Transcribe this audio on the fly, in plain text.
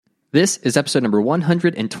This is episode number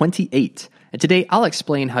 128, and today I'll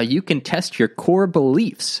explain how you can test your core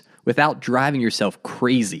beliefs without driving yourself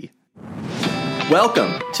crazy.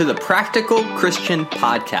 Welcome to the Practical Christian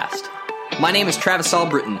Podcast. My name is Travis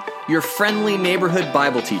Albritton, your friendly neighborhood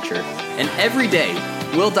Bible teacher, and every day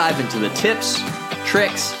we'll dive into the tips,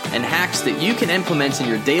 tricks, and hacks that you can implement in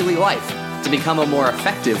your daily life to become a more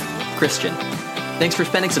effective Christian. Thanks for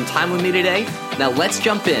spending some time with me today. Now let's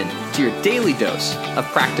jump in to your daily dose of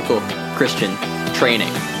practical Christian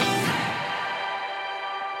training.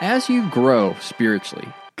 As you grow spiritually,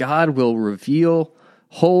 God will reveal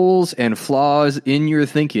holes and flaws in your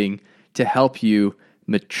thinking to help you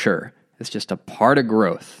mature. It's just a part of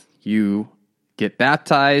growth. You get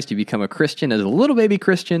baptized, you become a Christian as a little baby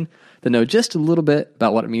Christian that know just a little bit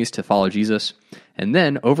about what it means to follow Jesus. And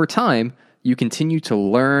then over time, you continue to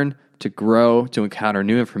learn, to grow, to encounter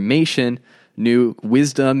new information, new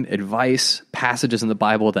wisdom, advice, passages in the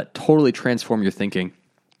Bible that totally transform your thinking.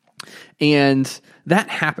 And that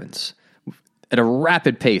happens at a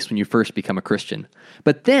rapid pace when you first become a Christian.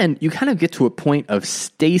 But then you kind of get to a point of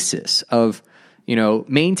stasis, of,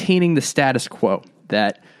 maintaining the status quo,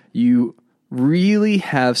 that you really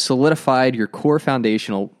have solidified your core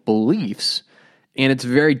foundational beliefs, and it's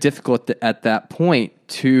very difficult at that point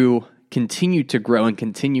to continue to grow and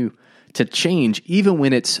continue to change, even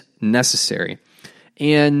when it's necessary.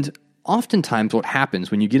 And oftentimes what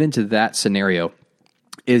happens when you get into that scenario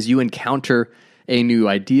is you encounter a new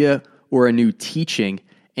idea or a new teaching,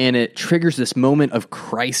 and it triggers this moment of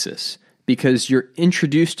crisis because you're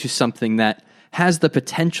introduced to something that has the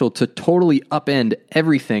potential to totally upend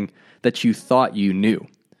everything that you thought you knew.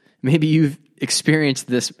 Maybe you've experienced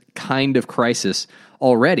this kind of crisis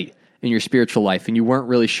already in your spiritual life, and you weren't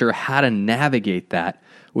really sure how to navigate that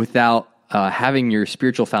without having your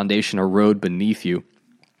spiritual foundation erode beneath you.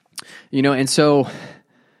 And so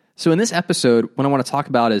in this episode, what I want to talk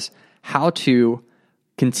about is how to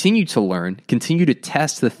continue to learn, continue to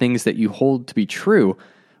test the things that you hold to be true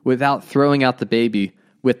without throwing out the baby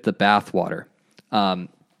with the bathwater.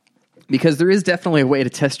 Because there is definitely a way to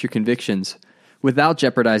test your convictions without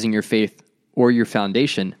jeopardizing your faith or your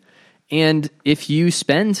foundation. And if you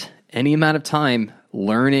spend any amount of time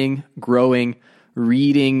learning, growing,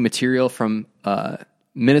 reading material from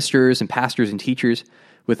ministers and pastors and teachers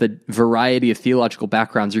with a variety of theological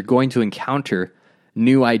backgrounds, you're going to encounter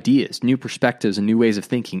new ideas, new perspectives, and new ways of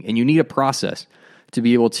thinking. And you need a process to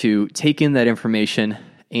be able to take in that information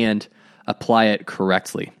and apply it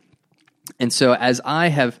correctly. And so as I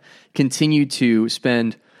have continued to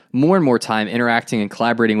spend more and more time interacting and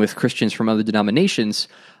collaborating with Christians from other denominations,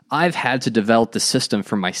 I've had to develop the system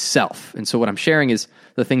for myself. And so what I'm sharing is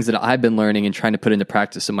the things that I've been learning and trying to put into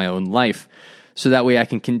practice in my own life, so that way I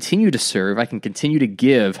can continue to serve, I can continue to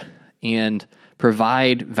give, and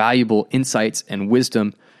provide valuable insights and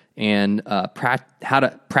wisdom and how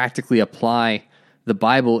to practically apply the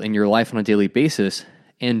Bible in your life on a daily basis,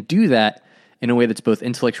 and do that in a way that's both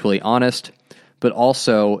intellectually honest, but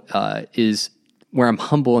also is where I'm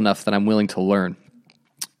humble enough that I'm willing to learn.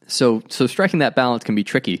 So striking that balance can be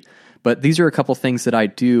tricky, but these are a couple things that I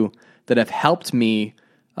do that have helped me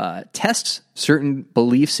test certain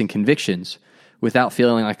beliefs and convictions without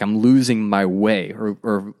feeling like I'm losing my way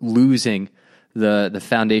or losing the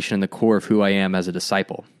foundation and the core of who I am as a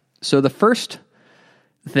disciple. So the first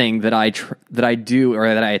thing that I do,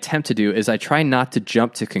 or that I attempt to do, is I try not to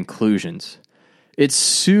jump to conclusions. It's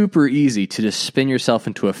super easy to just spin yourself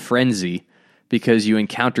into a frenzy because you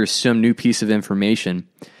encounter some new piece of information.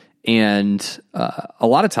 And a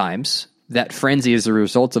lot of times, that frenzy is the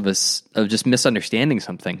result of just misunderstanding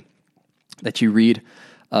something. That you read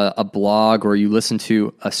a blog or you listen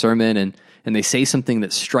to a sermon and they say something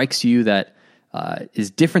that strikes you that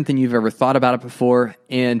is different than you've ever thought about it before.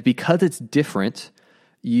 And because it's different,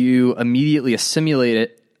 you immediately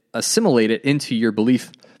assimilate it into your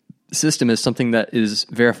belief system as something that is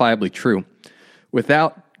verifiably true,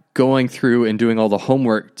 without going through and doing all the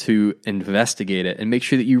homework to investigate it and make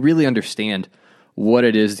sure that you really understand what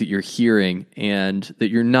it is that you're hearing and that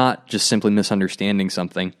you're not just simply misunderstanding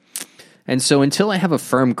something. And so until I have a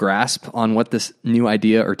firm grasp on what this new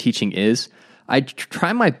idea or teaching is, I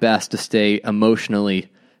try my best to stay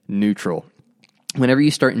emotionally neutral. Whenever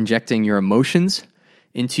you start injecting your emotions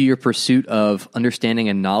into your pursuit of understanding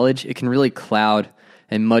and knowledge, it can really cloud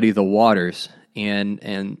and muddy the waters,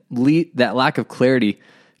 and lead, that lack of clarity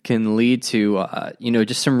can lead to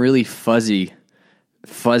just some really fuzzy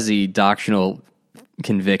doctrinal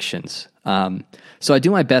convictions. So I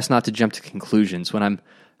do my best not to jump to conclusions when I'm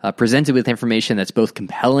presented with information that's both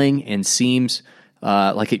compelling and seems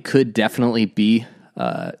like it could definitely be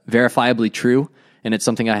verifiably true, and it's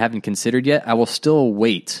something I haven't considered yet, I will still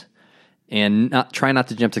wait and try not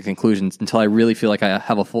to jump to conclusions until I really feel like I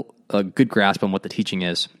have a good grasp on what the teaching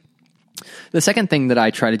is. The second thing that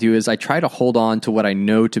I try to do is I try to hold on to what I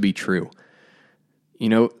know to be true.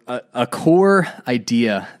 A core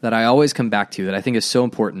idea that I always come back to that I think is so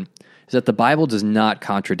important is that the Bible does not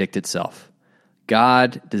contradict itself.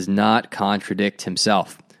 God does not contradict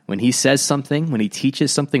himself. When he says something, when he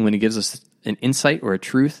teaches something, when he gives us an insight or a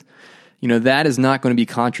truth, that is not going to be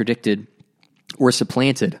contradicted or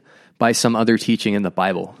supplanted by some other teaching in the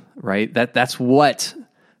Bible, right? That's what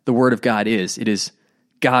the Word of God is. It is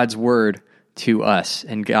God's Word to us.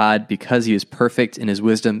 And God, because he is perfect in his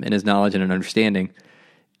wisdom and his knowledge and understanding,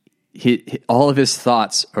 all of his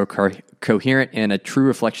thoughts are coherent and a true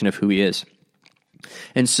reflection of who he is.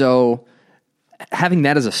 And so having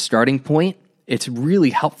that as a starting point, it's really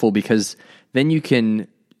helpful because then you can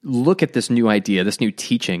look at this new idea, this new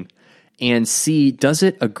teaching, and see, does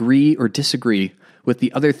it agree or disagree with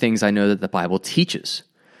the other things I know that the Bible teaches?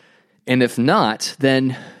 And if not,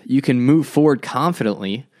 then you can move forward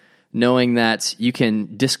confidently, knowing that you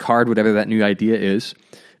can discard whatever that new idea is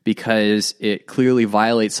because it clearly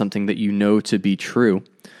violates something that you know to be true.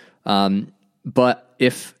 But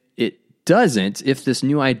if it doesn't, if this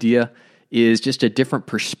new idea is just a different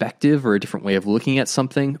perspective or a different way of looking at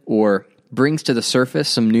something, or brings to the surface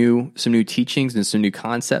some new teachings and some new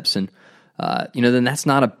concepts, and then that's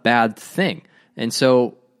not a bad thing. And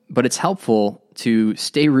so, but it's helpful to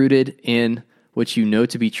stay rooted in what you know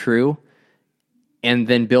to be true, and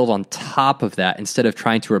then build on top of that. Instead of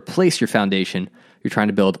trying to replace your foundation, you're trying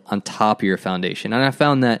to build on top of your foundation. And I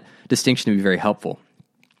found that distinction to be very helpful.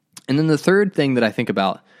 And then the third thing that I think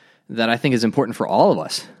about, that I think is important for all of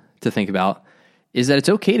us to think about, is that it's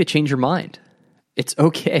okay to change your mind. It's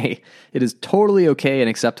okay. It is totally okay and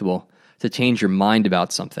acceptable to change your mind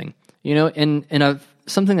about something.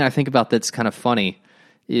 Something that I think about that's kind of funny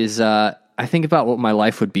is I think about what my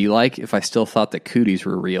life would be like if I still thought that cooties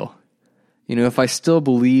were real. If I still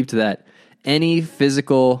believed that any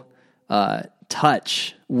physical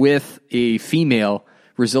touch with a female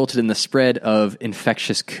resulted in the spread of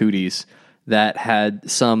infectious cooties that had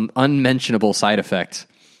some unmentionable side effect.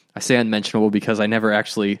 I say unmentionable because I never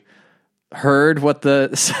actually heard what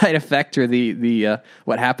the side effect or the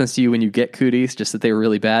what happens to you when you get cooties, just that they were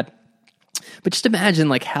really bad. But just imagine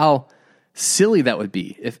like how silly that would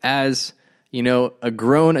be if, as a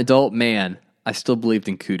grown adult man, I still believed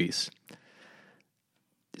in cooties.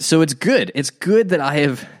 So it's good. It's good that I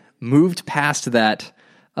have moved past that,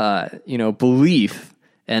 belief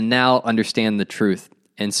and now understand the truth.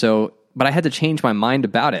 And so, but I had to change my mind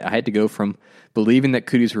about it. I had to go from believing that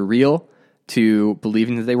cooties were real to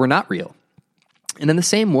believing that they were not real. And in the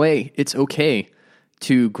same way, it's okay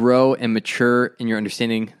to grow and mature in your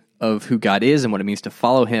understanding of who God is and what it means to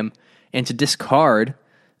follow him, and to discard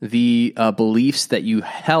the beliefs that you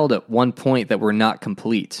held at one point that were not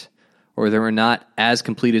complete, or they were not as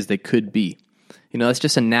complete as they could be. That's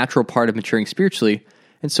just a natural part of maturing spiritually.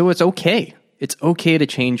 And so it's okay. It's okay to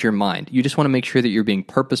change your mind. You just want to make sure that you're being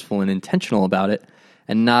purposeful and intentional about it,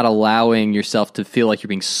 and not allowing yourself to feel like you're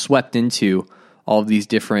being swept into all of these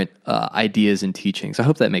different ideas and teachings. I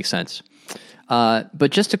hope that makes sense.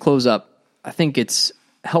 But just to close up, I think it's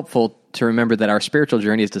helpful to remember that our spiritual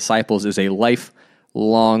journey as disciples is a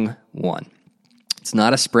lifelong one. It's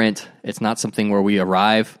not a sprint. It's not something where we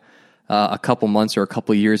arrive a couple months or a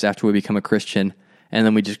couple years after we become a Christian, and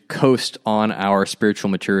then we just coast on our spiritual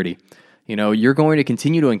maturity. You're going to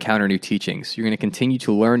continue to encounter new teachings. You're going to continue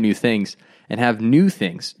to learn new things and have new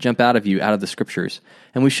things jump out of you, out of the scriptures.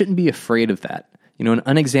 And we shouldn't be afraid of that. An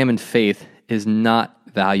unexamined faith is not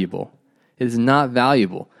valuable. It is not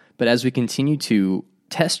valuable. But as we continue to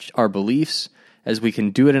test our beliefs, as we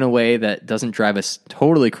can do it in a way that doesn't drive us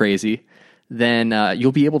totally crazy, then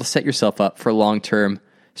you'll be able to set yourself up for long-term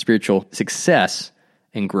spiritual success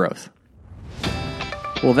and growth.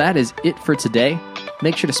 Well, that is it for today.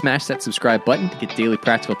 Make sure to smash that subscribe button to get daily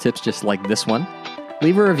practical tips just like this one.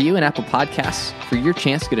 Leave a review in Apple Podcasts for your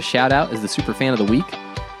chance to get a shout out as the Superfan of the Week.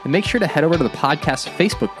 And make sure to head over to the podcast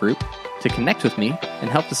Facebook group to connect with me and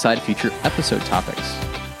help decide future episode topics.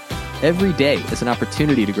 Every day is an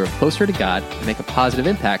opportunity to grow closer to God and make a positive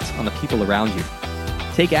impact on the people around you.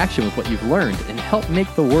 Take action with what you've learned and help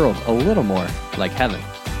make the world a little more like heaven.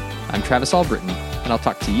 I'm Travis Albritton, and I'll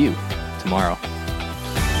talk to you tomorrow.